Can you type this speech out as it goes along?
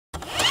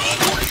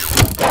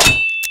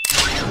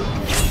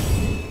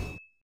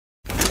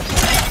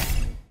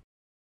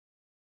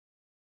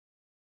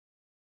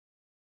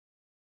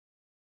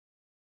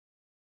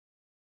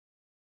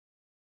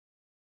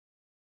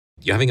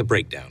You're having a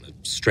breakdown, a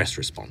stress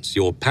response.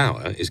 Your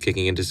power is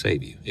kicking in to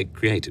save you. It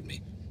created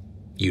me.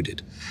 You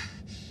did.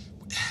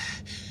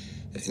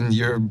 And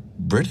you're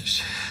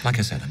British? Like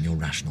I said, I'm your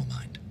rational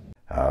mind.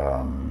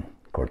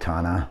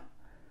 Cortana,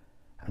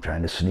 I'm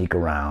trying to sneak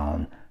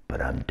around,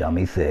 but I'm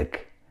dummy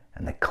thick,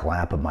 and the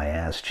clap of my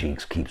ass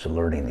cheeks keeps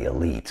alerting the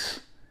elites.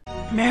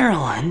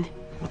 Maryland?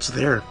 What's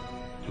there?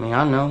 I mean,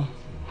 I don't know.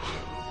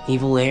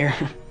 Evil air.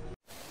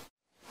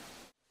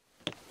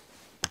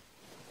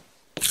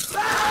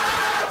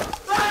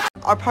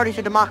 Our party's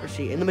a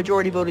democracy, and the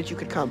majority voted you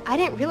could come. I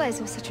didn't realize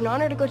it was such an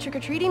honor to go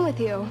trick-or-treating with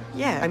you.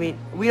 Yeah, I mean,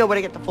 we know where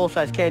to get the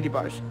full-size candy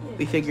bars.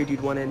 We figured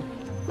you'd want in.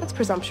 That's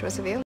presumptuous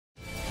of you.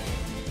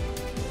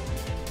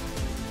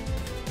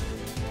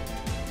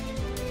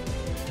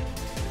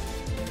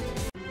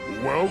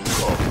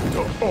 Welcome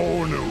to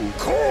Onu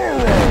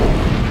Koro!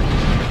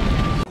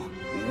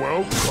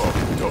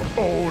 Welcome to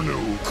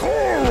Onu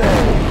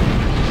Koro!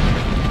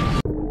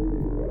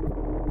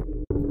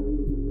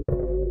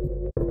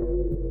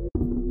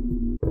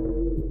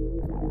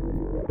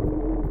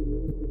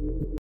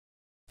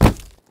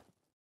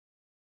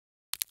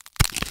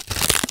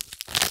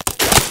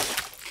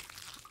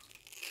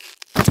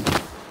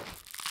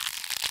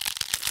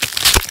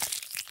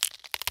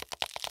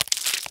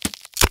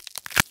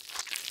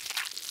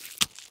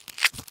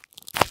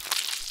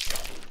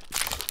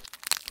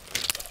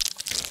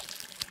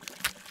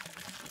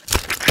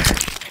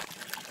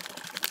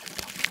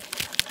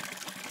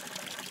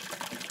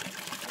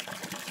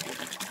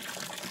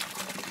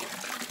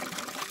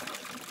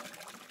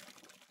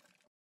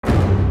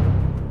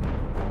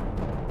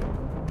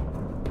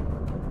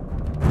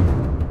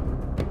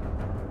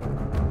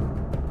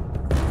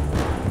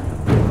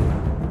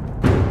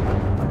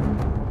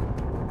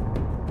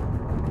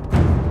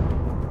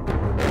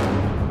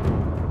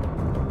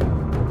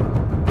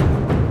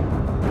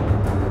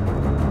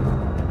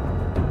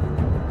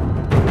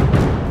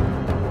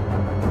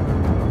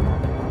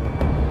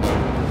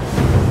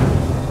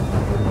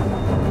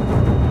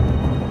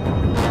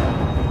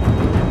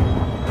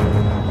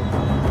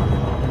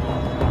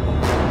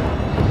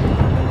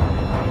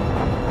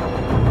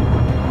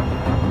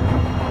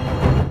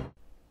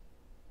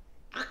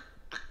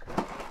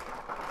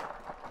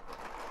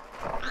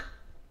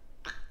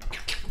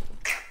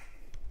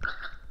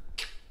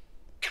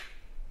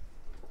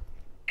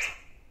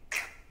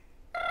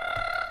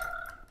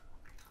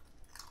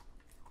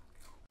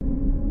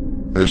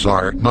 These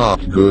are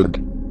not good.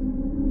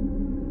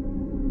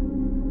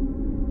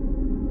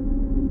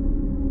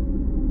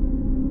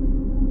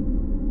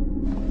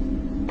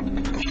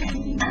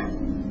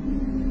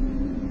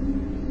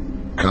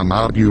 Come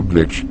out, you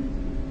bitch.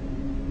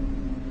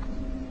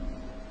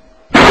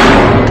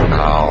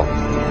 Ow.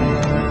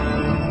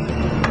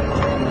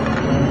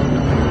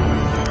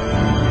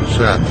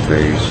 Sad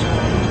face.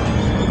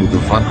 Who the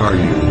fuck are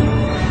you?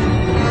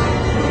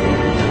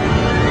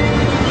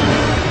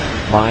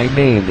 My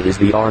name is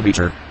the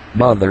Arbiter,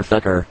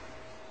 motherfucker.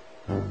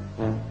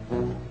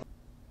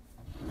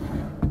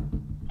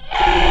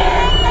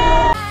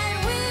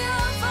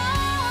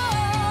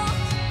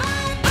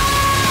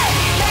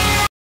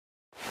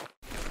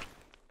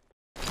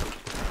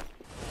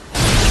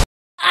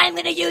 I'm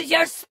gonna use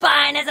your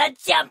spine as a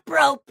jump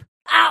rope.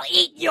 I'll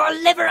eat your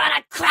liver on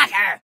a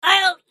cracker.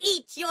 I'll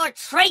eat your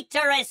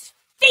traitorous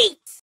feet.